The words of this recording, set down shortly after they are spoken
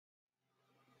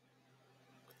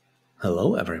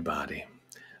Hello everybody!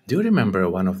 Do you remember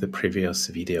one of the previous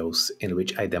videos in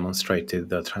which I demonstrated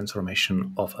the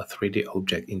transformation of a 3D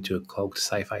object into a cloaked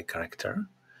sci-fi character?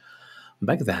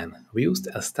 Back then, we used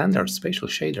a standard spatial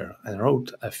shader and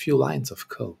wrote a few lines of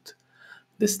code.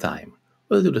 This time,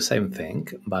 we'll do the same thing,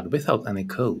 but without any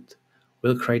code.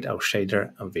 We'll create our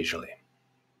shader visually.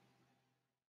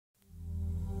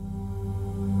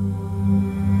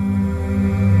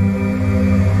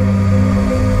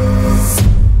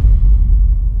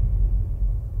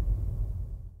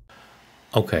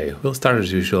 Okay, we'll start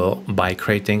as usual by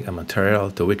creating a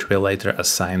material to which we'll later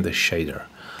assign the shader.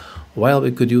 While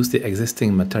we could use the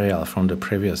existing material from the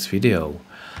previous video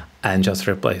and just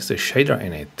replace the shader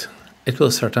in it, it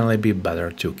will certainly be better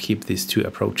to keep these two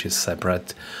approaches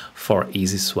separate for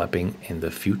easy swapping in the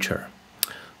future.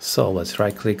 So let's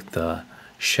right-click the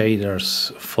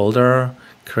shaders folder,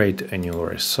 create a new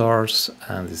resource,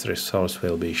 and this resource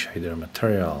will be shader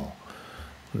material.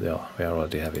 We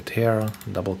already have it here.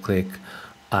 Double-click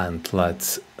and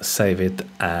let's save it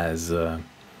as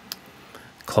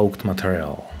cloaked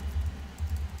material.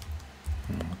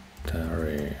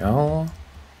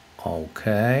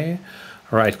 Okay.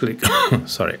 Right-click.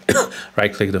 Sorry.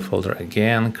 Right-click the folder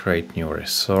again. Create new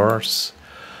resource,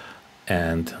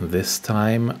 and this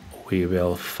time we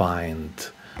will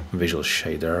find Visual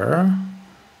Shader.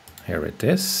 Here it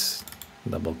is.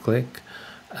 Double-click,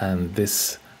 and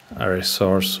this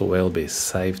resource will be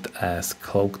saved as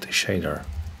cloaked shader.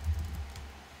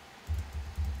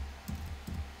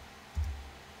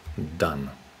 Done.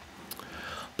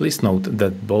 Please note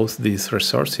that both these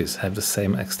resources have the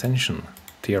same extension,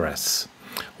 TRS,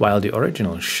 while the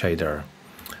original shader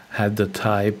had the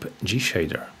type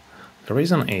GShader. The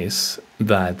reason is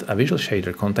that a visual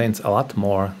shader contains a lot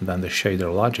more than the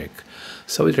shader logic,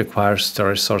 so it requires the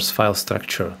resource file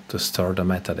structure to store the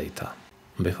metadata.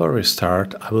 Before we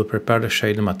start, I will prepare the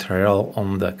shader material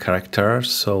on the character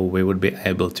so we would be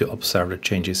able to observe the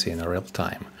changes in real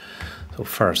time. So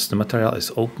first, the material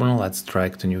is open. Let's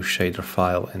drag the new shader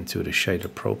file into the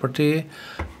shader property,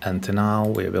 and now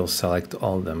we will select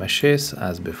all the meshes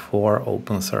as before,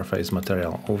 open surface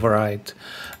material override,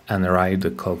 and write the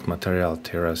cloaked material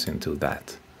TRS into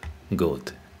that.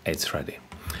 Good, it's ready.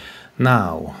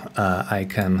 Now I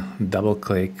can double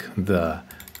click the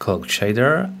cloaked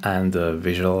shader and the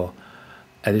visual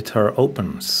editor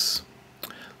opens.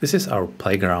 This is our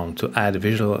playground to add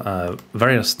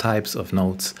various types of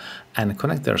nodes and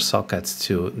connect their sockets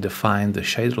to define the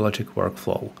shader logic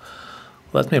workflow.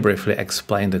 Let me briefly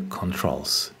explain the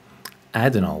controls.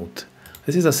 Add a node.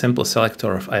 This is a simple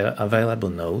selector of available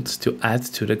nodes to add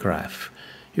to the graph.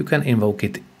 You can invoke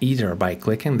it either by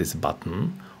clicking this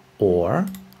button or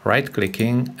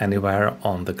right-clicking anywhere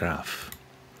on the graph.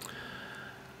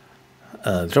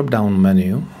 Drop-down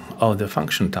menu of the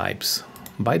function types.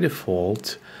 By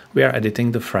default, we are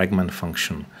editing the fragment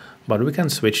function, but we can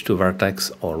switch to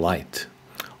vertex or light.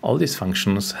 All these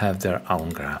functions have their own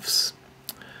graphs.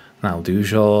 Now the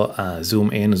usual zoom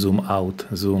in, zoom out,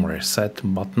 zoom reset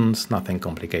buttons, nothing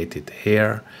complicated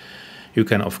here. You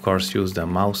can of course use the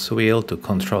mouse wheel to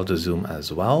control the zoom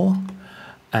as well,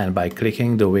 and by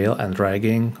clicking the wheel and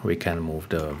dragging we can move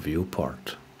the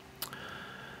viewport.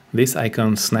 This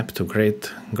icon snap to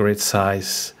grid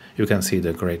size. You can see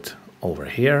the grid over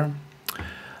here.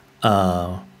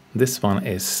 This one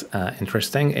is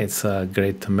interesting. It's a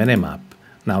grid minimap.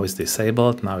 Now it's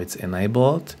disabled, now it's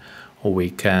enabled. We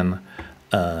can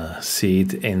see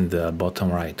it in the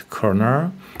bottom right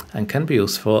corner and can be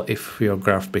useful if your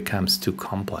graph becomes too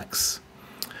complex.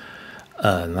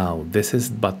 Now this is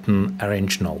button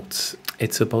arrange nodes.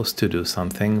 It's supposed to do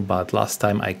something, but last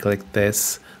time I clicked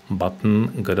this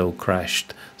button, Godot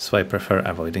crashed, so I prefer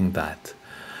avoiding that.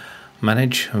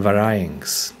 Manage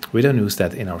varyings. We don't use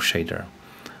that in our shader.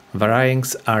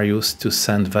 Varyings are used to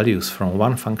send values from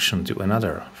one function to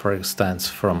another, for instance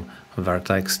from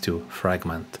vertex to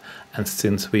fragment. And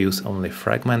since we use only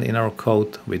fragment in our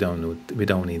code, we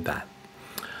don't need that.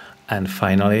 And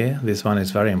finally, this one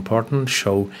is very important,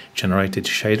 show generated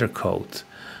shader code.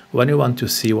 When you want to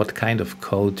see what kind of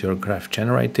code your graph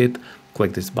generated,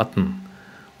 click this button.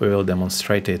 We will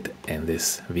demonstrate it in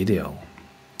this video.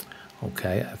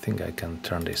 Okay, I think I can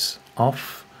turn this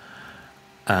off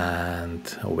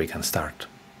and we can start.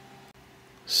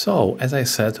 So, as I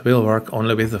said, we'll work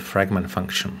only with the fragment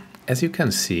function. As you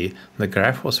can see, the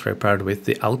graph was prepared with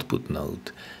the output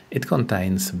node. It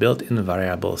contains built-in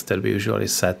variables that we usually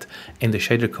set in the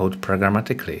shader code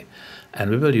programmatically,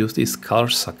 and we will use these color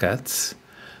sockets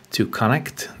to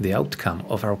connect the outcome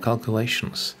of our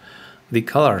calculations. The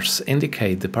colors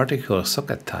indicate the particular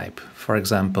socket type. For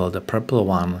example, the purple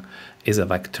one is a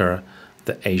vector,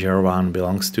 the Azure one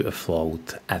belongs to a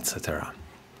float, etc.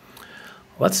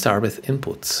 Let's start with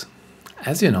inputs.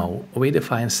 As you know, we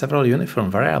defined several uniform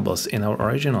variables in our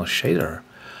original shader,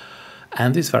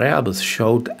 and these variables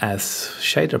showed as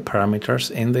shader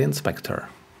parameters in the inspector.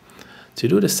 To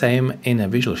do the same in a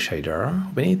visual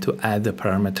shader, we need to add the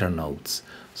parameter nodes.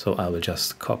 So I will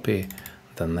just copy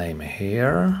the name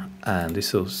here, and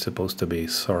this is supposed to be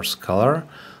source color.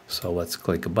 So let's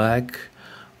click back,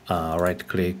 right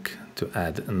click to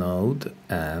add a node,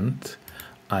 and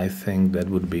I think that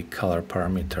would be color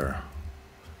parameter.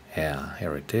 Yeah,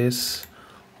 here it is.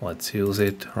 Let's use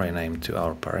it, rename to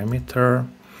our parameter.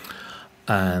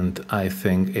 And I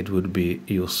think it would be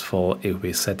useful if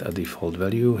we set a default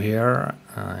value here.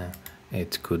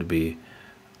 It could be,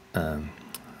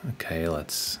 okay,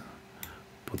 let's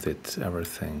put it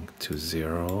everything to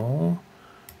 0.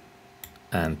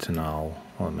 And now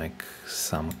we'll make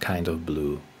some kind of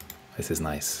blue. This is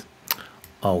nice.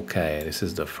 Okay, this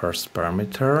is the first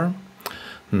parameter.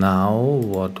 Now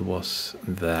what was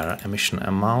their emission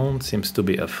amount seems to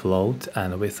be a float,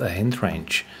 and with a hint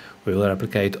range. We will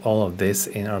replicate all of this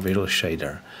in our visual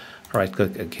shader. Right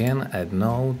click again, add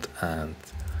node, and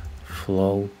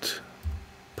float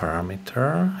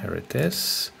parameter. Here it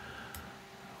is.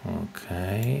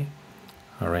 Okay,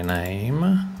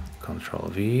 rename, Control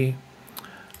V.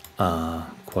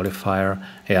 Qualifier.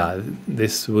 Yeah,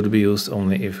 this would be used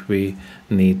only if we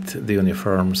need the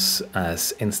uniforms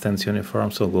as instance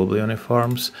uniforms or global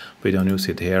uniforms. We don't use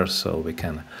it here, so we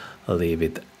can leave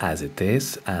it as it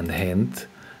is. And hint,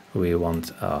 we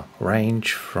want a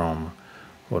range from,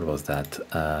 what was that,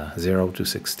 0 to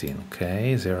 16.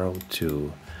 Okay, 0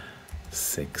 to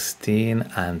 16,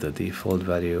 and the default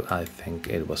value, I think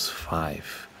it was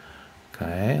 5.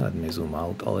 Okay, let me zoom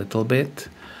out a little bit.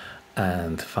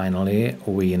 And finally,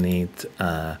 we need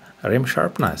rim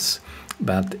sharpness,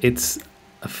 but it's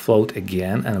a float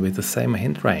again and with the same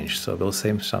hint range. So we'll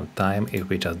save some time if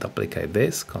we just duplicate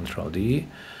this, Control D,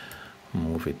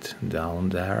 move it down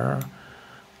there,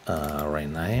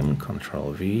 rename,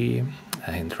 Control V.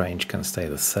 A hint range can stay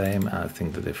the same. I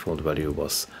think the default value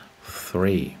was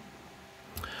 3.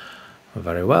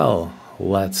 Very well.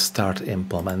 Let's start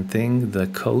implementing the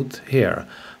code here.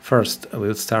 First,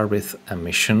 we'll start with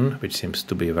emission, which seems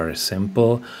to be very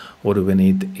simple. What we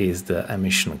need is the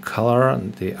emission color,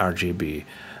 the RGB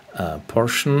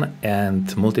portion,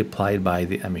 and multiplied by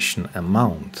the emission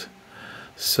amount.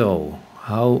 So,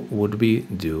 how would we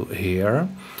do here?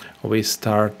 We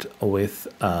start with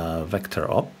a vector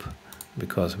op,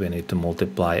 because we need to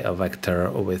multiply a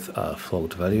vector with a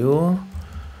float value.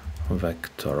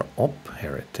 Vector op,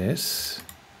 here it is,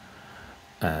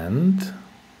 and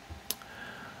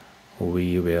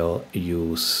we will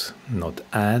use not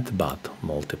add but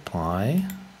multiply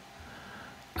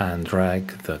and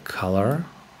drag the color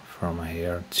from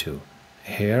here to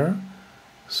here,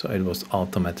 so it was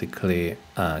automatically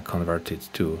converted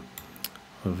to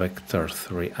vector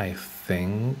 3, I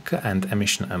think, and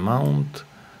emission amount,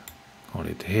 call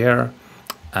it here.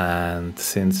 And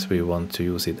since we want to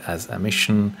use it as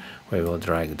emission, we will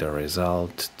drag the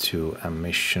result to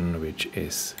emission, which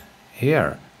is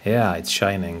here. Yeah, it's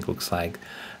shining. Looks like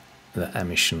the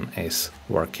emission is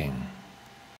working.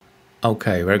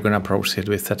 Okay, we're gonna proceed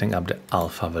with setting up the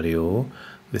alpha value.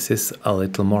 This is a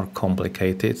little more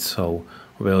complicated, so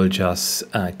we'll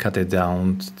just cut it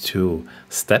down to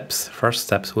steps. First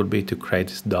steps would be to create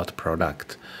this dot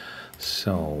product.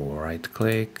 So right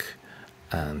click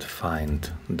and find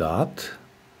dot.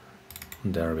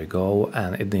 There we go,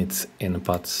 and it needs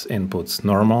inputs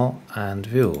normal and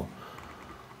view.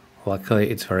 Luckily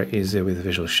it's very easy with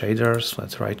visual shaders.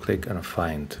 Let's right click and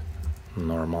find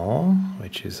normal,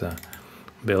 which is a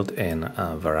built-in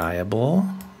variable.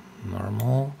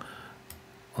 Normal,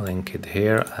 link it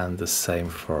here, and the same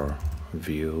for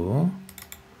view.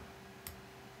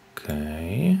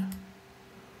 Okay,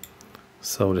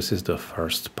 so this is the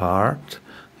first part.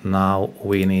 Now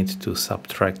we need to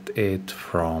subtract it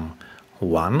from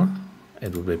 1.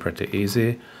 It will be pretty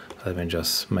easy. Let me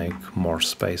just make more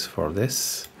space for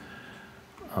this.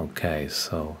 Okay,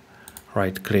 so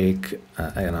right click,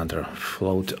 another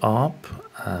float op,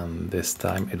 and this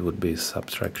time it would be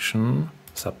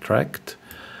subtract,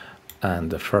 and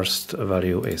the first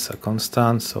value is a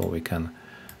constant, so we can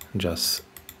just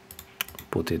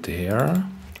put it here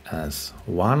as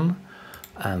 1.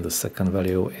 And the second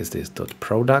value is this dot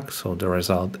product, so the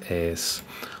result is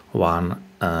 1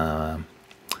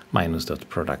 minus dot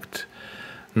product.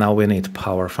 Now we need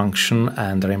power function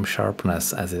and rim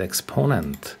sharpness as its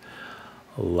exponent.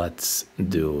 Let's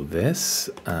do this.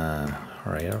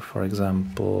 Rare, for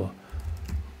example.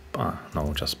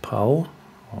 No, just pow.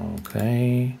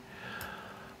 Okay.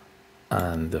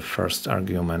 And the first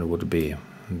argument would be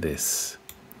this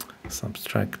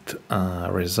subtract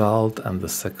result, and the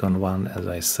second one, as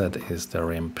I said, is the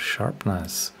rim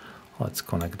sharpness. Let's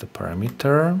connect the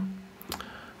parameter.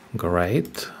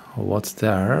 Great, what's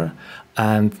there?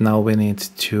 And now we need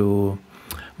to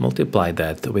multiply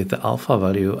that with the alpha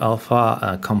value,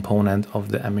 alpha component of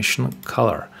the emission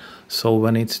color. So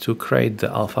we need to create the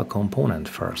alpha component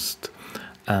first,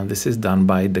 and this is done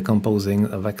by decomposing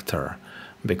a vector,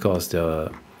 because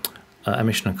the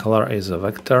emission color is a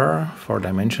vector,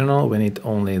 4-dimensional. We need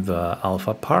only the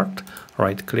alpha part.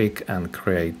 Right click and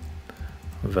create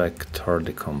vector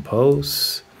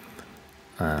decompose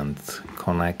and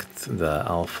connect the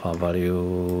alpha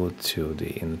value to the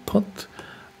input.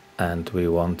 And we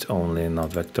want only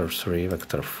not vector 3,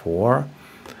 vector 4.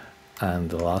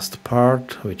 And the last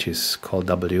part, which is called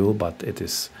W, but it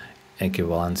is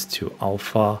equivalent to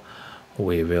alpha,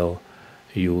 we will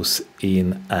use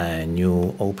in a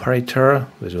new operator,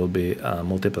 which will be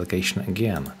multiplication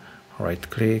again. Right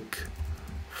click,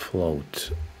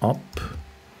 float up,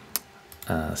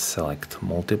 select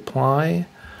multiply,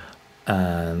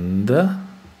 and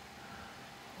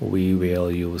we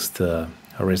will use the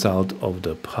result of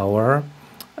the power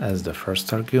as the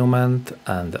first argument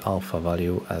and the alpha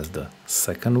value as the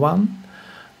second one.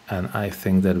 And I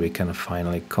think that we can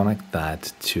finally connect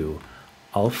that to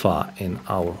alpha in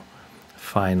our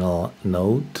final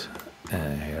node.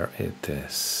 Here it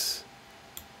is.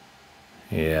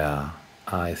 Yeah,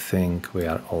 I think we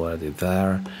are already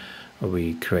there.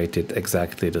 We created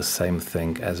exactly the same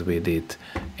thing as we did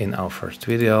in our first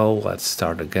video. Let's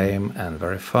start the game and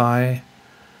verify.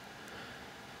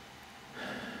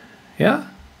 Yeah,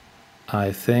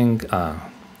 I think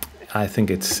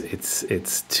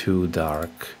it's too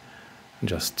dark,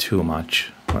 just too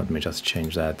much. Let me just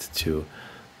change that to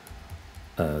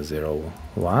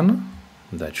 0.1.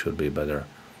 That should be better.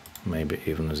 Maybe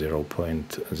even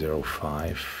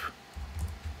 0.05.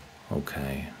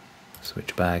 Okay,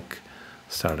 switch back,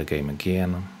 start the game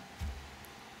again.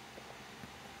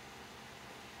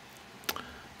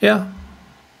 Yeah,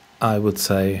 I would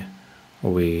say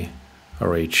we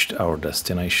reached our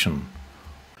destination.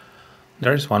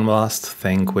 There is one last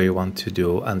thing we want to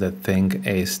do, and that thing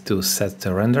is to set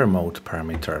the render mode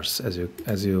parameters.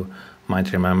 As you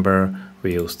might remember,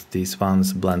 we used these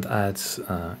ones: blend adds,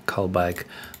 callback,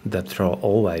 depth draw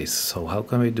always. So how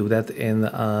can we do that in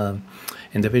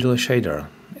the visual shader?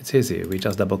 It's easy. We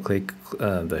just double click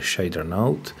the shader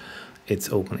node. It's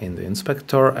open in the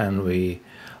inspector, and we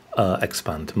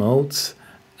expand modes.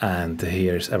 And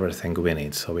here's everything we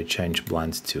need. So we change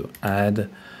blend to add,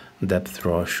 depth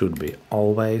draw should be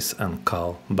always, and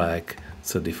call back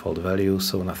the default value,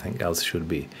 so nothing else should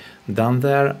be done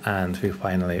there. And we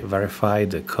finally verify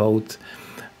the code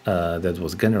that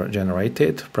was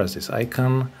generated. Press this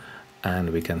icon and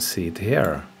we can see it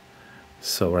here.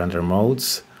 So render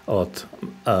modes, a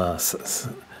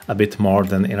bit more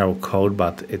than in our code,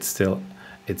 but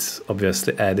it's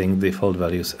obviously adding default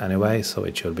values anyway, so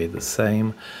it should be the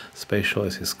same. Spatial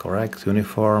is correct,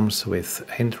 uniforms with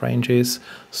hint ranges,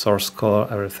 source color,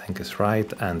 everything is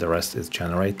right, and the rest is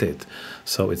generated.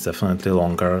 So it's definitely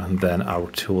longer than our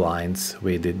 2 lines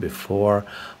we did before,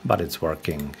 but it's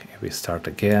working. If we start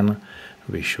again,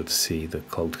 we should see the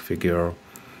code figure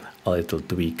a little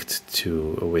tweaked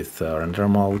with render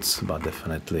modes, but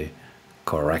definitely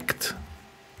correct.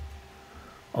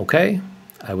 Okay.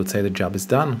 I would say the job is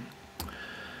done.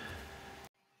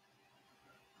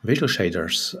 Visual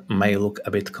shaders may look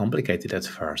a bit complicated at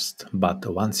first, but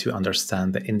once you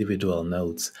understand the individual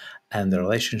nodes and the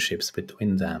relationships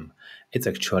between them, it's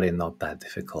actually not that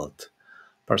difficult.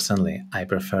 Personally, I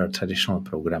prefer traditional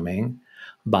programming,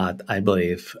 but I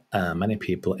believe many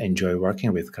people enjoy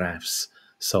working with graphs.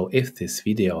 So if this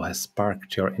video has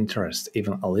sparked your interest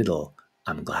even a little,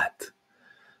 I'm glad.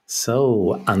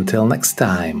 So, until next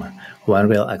time, when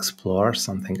we'll explore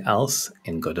something else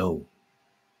in Godot.